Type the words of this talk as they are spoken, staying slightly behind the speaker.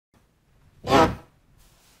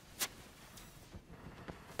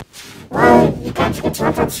to get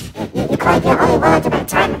buttons, you can't get only one at a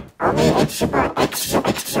time, only extra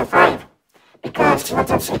 5. Because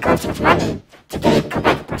buttons, it costs too much money to get it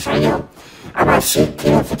correct per you. I'm on sheet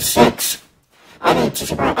 56. I need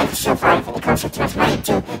to buy extra 5, it costs too much money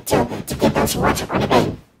to get those ones on the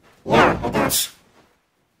game. Yeah, it does.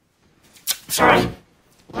 Sorry.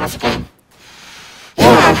 Yes, again.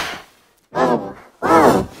 Yeah. Oh,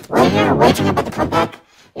 well, you're waiting about the comeback.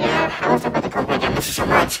 Yeah, I was about the comeback, I miss you so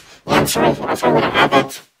much. Yeah, I'm sorry when I have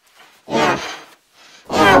it. Yeah,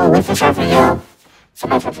 we'll wait for some for you.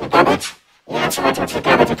 Somebody wants the garbage. Yeah, somebody wants the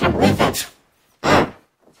garbage, I can't believe it. Yeah.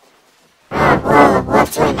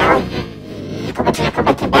 What's doing now? You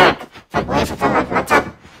come back. From where's the laptop?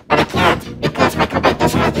 But I can't, because my comeback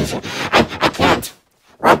doesn't have these. I can't.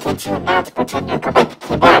 Why can't you not pretend your comeback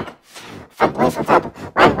came back? From where's the laptop?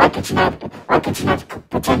 Why can't you not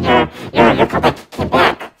pretend your comeback came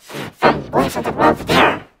back? From where's the laptop over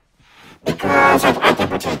there? Because I can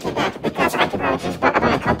pretend it came back, because I can always use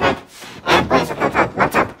my comeback. And where's the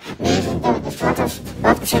laptop? Me using the photos both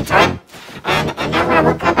at the same time. And now when I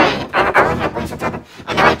look up, I will have where's the laptop.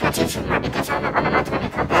 And now I can't use it more because I'm not doing a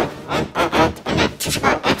comeback. And it's just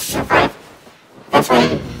about extra 5. That's why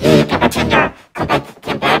you can pretend your comeback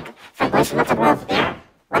came back. From where's the laptop over there?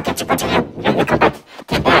 Why can't you pretend your comeback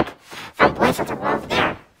came back? From where's the laptop over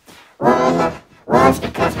there? Well, it's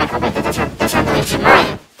because my comeback doesn't have the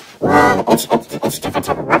HDMI. Well, it's different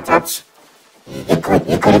type of laptops. You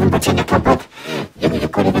could even pretend your comeback. You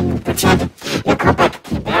could even pretend your comeback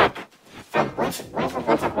came back. From where's the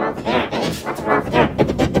laptop over there? There's laptop over there.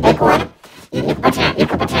 The big one. You could pretend your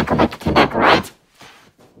comeback came back, right?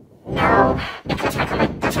 No, because my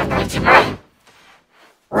comeback doesn't have the HDMI.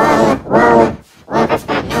 Well, that's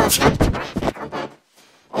bad news. My comeback.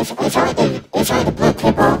 It's only the blue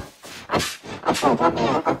cable. I should have me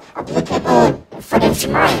a blue cable for the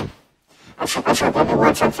HDMI. I should have me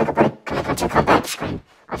one so I could put your comeback screen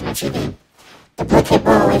on my TV. The blue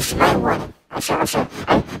cable HDMI one.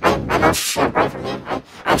 My mom should buy for me.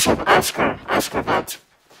 I should ask her that.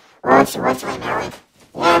 What's doing now?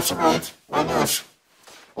 Yeah, it's right. Bad news.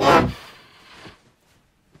 Yeah.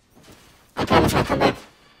 I promise I'll come back.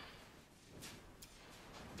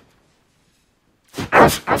 I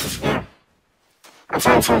was just there. I'm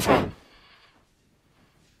sorry.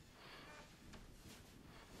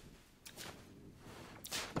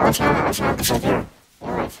 I was just there.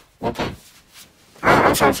 You're right. Okay.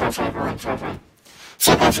 I'm sorry, everyone. Sorry.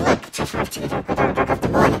 So guys, look, just have to dark of the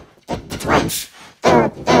moon. The twins.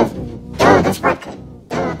 Those black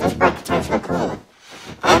guitars look cool.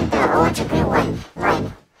 And the orange and green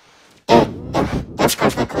line. Those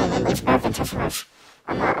guys look cool. It's perfect customers.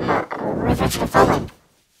 I'm Revenge of the Fallen.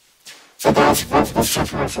 So guys, this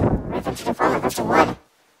customers Revenge of the Fallen. That's the one.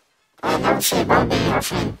 And I would say about me or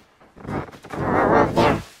saying over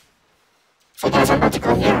there. So guys, I'm about to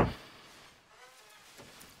go here.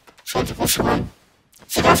 Change this one.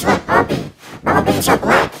 So guys, look, Bumblebee are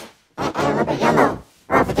black. And a little bit yellow.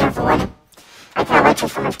 Over there for one. I can't wait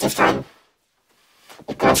for much this time.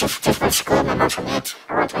 Because it's just my school, my mom's from it.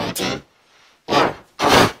 Around 2018. Yeah.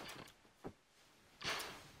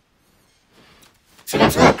 So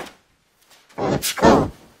guys, look. It looks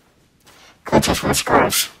cool. Cool just for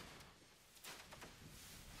scores.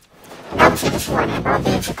 And obviously this one, and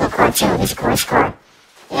Bumblebee is a cool card too. It's a cool score.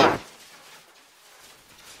 Yeah.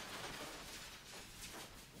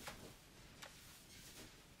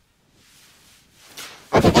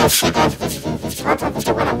 Okay guys, so guys, this laptop is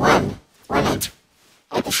the one I won. Won it.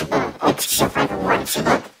 And this is the X05 and 1. So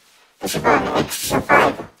look, this is the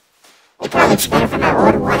X05. It probably looks better for my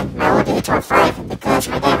old one, my old 825, because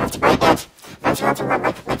my dad has to buy that. That's what I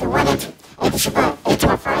like the one it. And this is the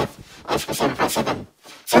 825, X757.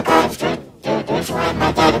 So guys, there's why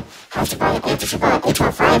my dad has to buy this is the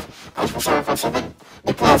 825, X757,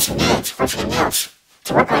 because he needs for some meals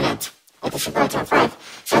to work on it. And this is the 825.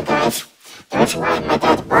 So guys, there's why my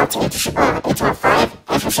dad bought it. This is the 825,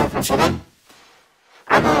 X757.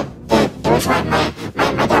 There's why my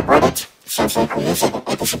dad bought it. Since I could use it,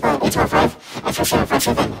 this is the 825,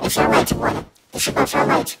 X757. It's alright one. This is the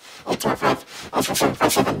alright. 825,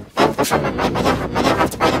 X757. That's why my dad has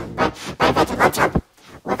to buy that laptop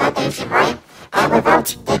without the HDMI and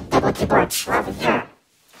without the double keyboards over here.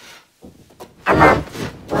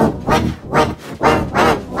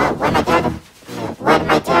 When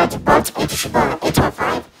my dad bought it, this is the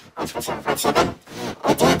 825, X757,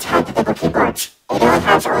 it didn't have the double keyboards. It only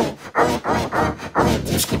has only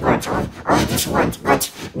these keyboards, only this one,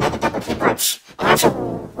 but not the double keyboards. It has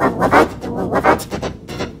without the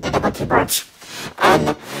double keyboards.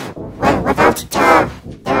 And without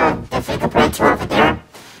the fingerprint over there,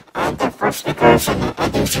 and the four speakers and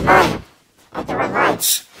mine. And there were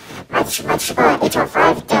lights. My Toshiba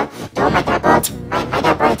 805, the one my dad bought, my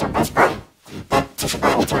dad bought it on Best Buy. The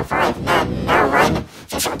Toshiba 805, now run,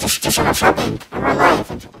 just on a shopping, and we're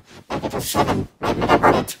live. And it was 7, my dad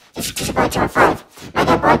bought it, it's Toshiba 805. My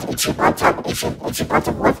dad bought a cheap laptop, a cheap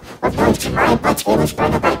laptop with noise to mine, but it was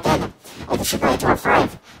brand new back then. A Toshiba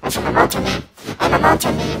 805, that's an amount to me, an amount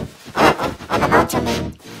to me, an amount to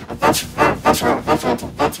me. That's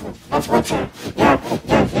what your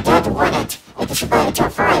dad wanted. A Toshiba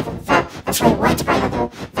 805, that's why he wanted to buy the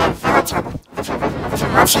laptop. That's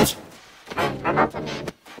what mom says. I'm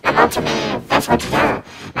out to me, that's what your dad,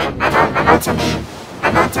 I'm out to me,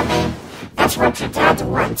 that's what your dad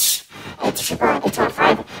wants. A Toshiba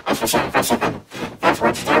 805, F757, that's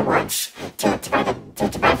what your dad wants.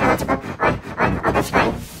 To buy the laptop on this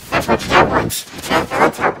way. That's what your dad wants. The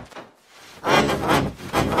laptop. And then why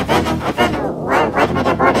did my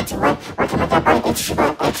dad buy it? Why did my dad buy a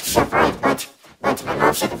Toshiba 805? But my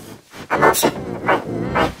mom said, my mom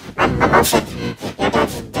said, your dad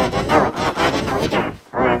didn't know, I didn't know either.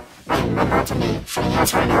 Or my mom told me, so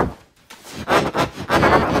that's what I know. And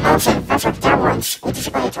my mom said, that's what your dad wants, a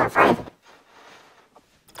Toshiba 805.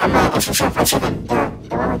 And my F757, the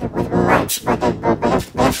one with the lights, but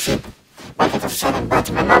that's cheap. Like it's a 7,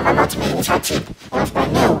 but my mom told me it's not cheap. It was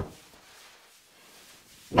brand new.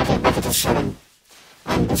 Make it a 7.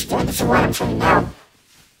 And this is what I'm saying now.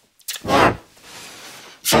 Yeah.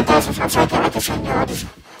 So guys, I'm sorry I can send you all these,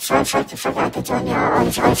 sorry I can tell you all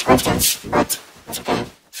these questions, but it's okay.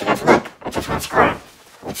 So guys, look, I just want to score.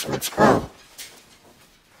 It's cool.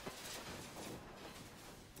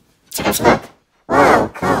 So guys, look. Whoa,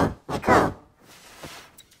 cool.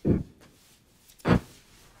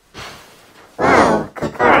 Whoa, cool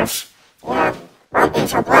cars. Yeah, well,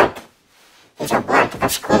 these are black. These are black,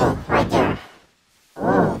 that's cool, right there.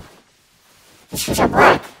 Ooh. These are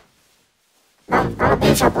black. No,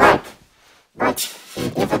 these are black. But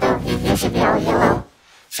even though he used to be all yellow.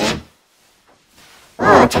 See?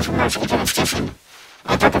 Oh, it's a nice internet station.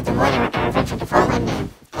 I thought of the motor and eventually the phone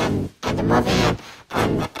and the movie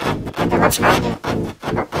and the Let's Night and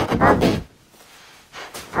Bobby.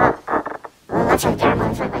 Well, lots of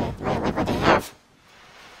demos like what they have.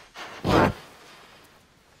 Yeah.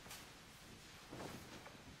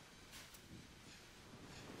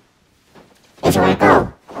 Here's where I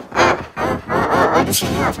go. This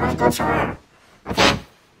is yours, I want to go somewhere. Okay?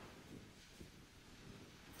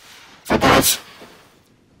 So guys.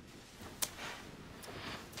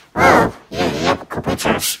 Whoa, you have cool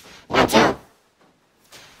pictures. Yeah, I do.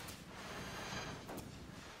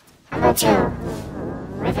 How about you?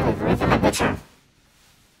 Review my picture.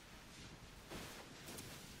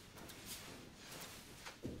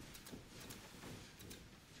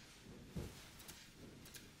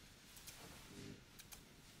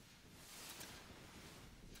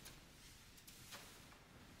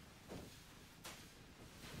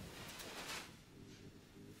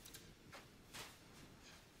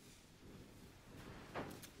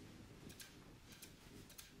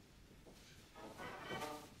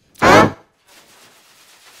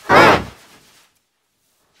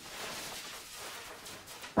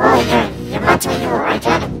 You're not telling you I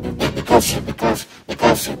got it because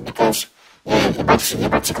you're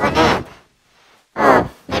about to go nap. Oh,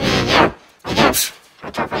 maybe, yeah, I guess.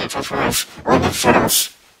 I thought about it for us. Oh, the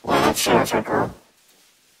shadows. Yeah, the shadows are cool.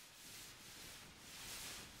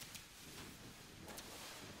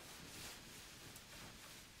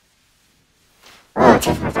 Oh, it's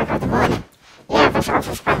just my favorite of the morning. Yeah, there's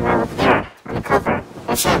also Spider-Man over there on the cover.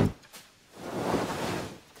 That's him.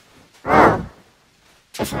 Oh,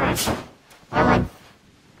 just nice. That one.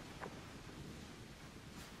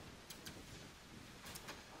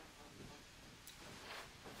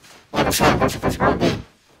 Yeah, that's him. That's Bobby.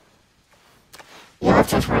 You love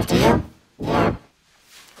Transformers, do you? Yeah.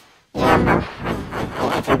 Yeah,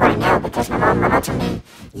 I feel right now because my mom told me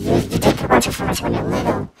you did watch Transformers when you're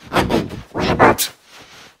little. I mean, when you're about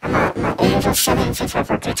my age of 7, since I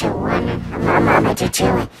forget to 1, my mom did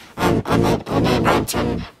 2, and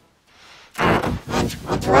 19. And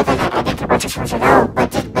 11, I didn't watch Transformers at all,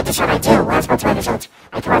 but this time I do. When I was about 12 years old,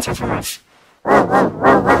 I can watch Transformers.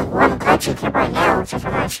 Whoa, I'm glad you came right now,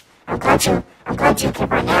 Transformers. I'm glad you came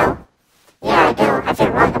right now. Yeah, I do. I feel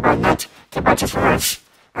wrong about not keep watching Transformers.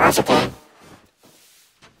 Oh, that's okay.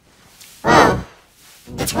 Whoa,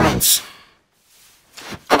 the twins.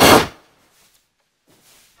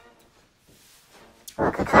 Oh,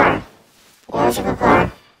 good car. Yeah, it's a good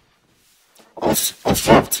car. It's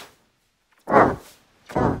drift. Oh,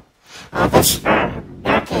 cool. This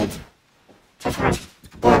arcade. Just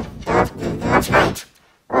the left night.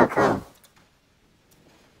 Oh, cool.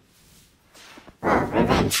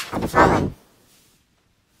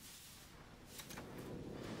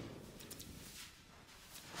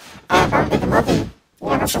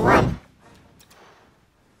 that's the one.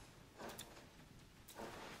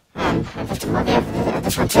 And there's a movie of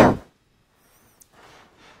this one too.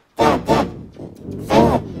 They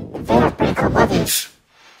have pretty cool movies.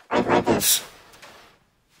 Like this.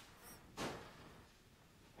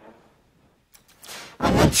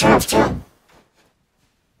 And they sheriffs too.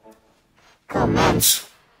 Cool men's.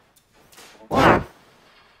 Yeah.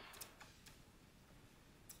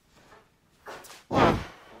 Yeah.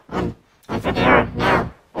 And for there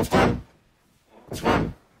now, it's them. It's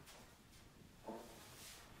them.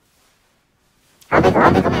 I'll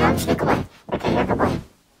be going on, sneak away. Okay, you're the boy.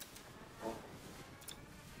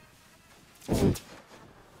 Isn't.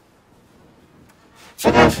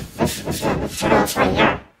 So guys, this shadow's right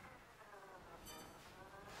here.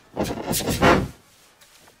 It's them.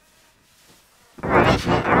 Alright,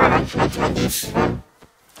 tonight these, and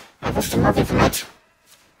this is the movie tonight.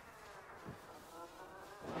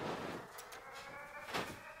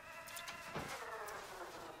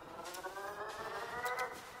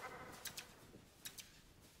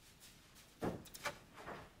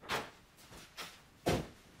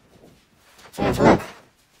 So look,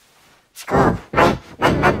 it's cool. My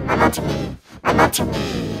mom to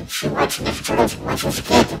me, she watched these shows when she was a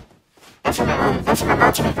kid. That's what my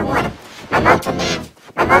mom to me for one. My mom to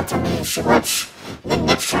me, she watched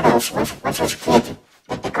the shows when she was a kid,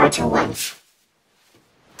 like the cartoon ones.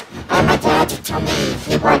 And my dad told me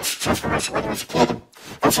he watched Transformers when he was a kid.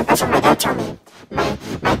 That's what my dad told me.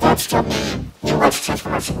 My dad told me he watched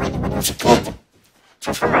Transformers when he was a kid.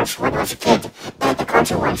 Transformers when he was a kid. The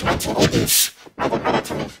cartoon ones, 1980s. My dad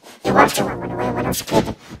told me he watched it when he was a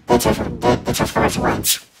kid. The Transformers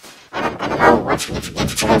ones. And I know watching the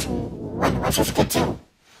shows when he was a kid too.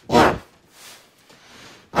 Yeah.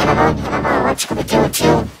 And I know what's gonna do it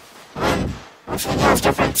too. And also, yeah, it's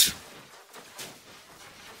different.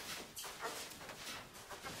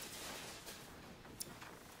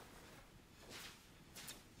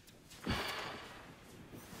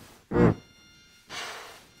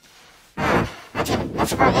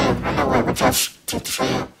 That's about it. I know what else to show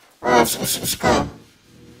you. Well, it's cool.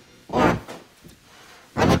 Yeah.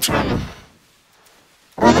 Let me try.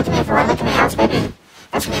 Well, look at my house, baby.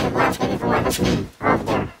 That's me, the house, baby, for one. That's me, over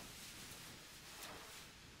there.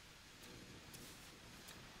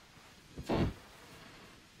 Okay.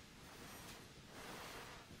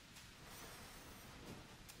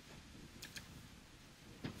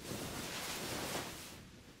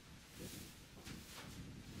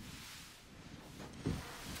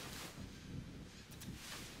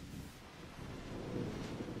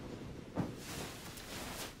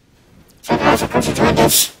 So guys, I hope you enjoyed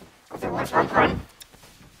this. If it was longhorn.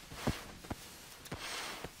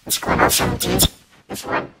 It's going on 17th. This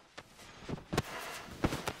one.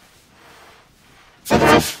 So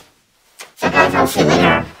guys, I'll see you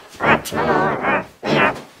later. Or tomorrow, or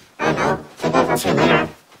later. I don't know. So guys, I'll see you later.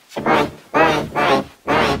 So bye.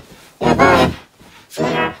 Yeah, bye. See you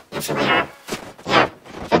later. Yeah, see you later. Yeah.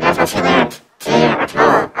 So guys, I'll see you later. See you later. Or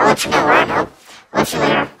tomorrow. I'll let you know, or I know. I'll see you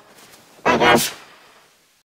later.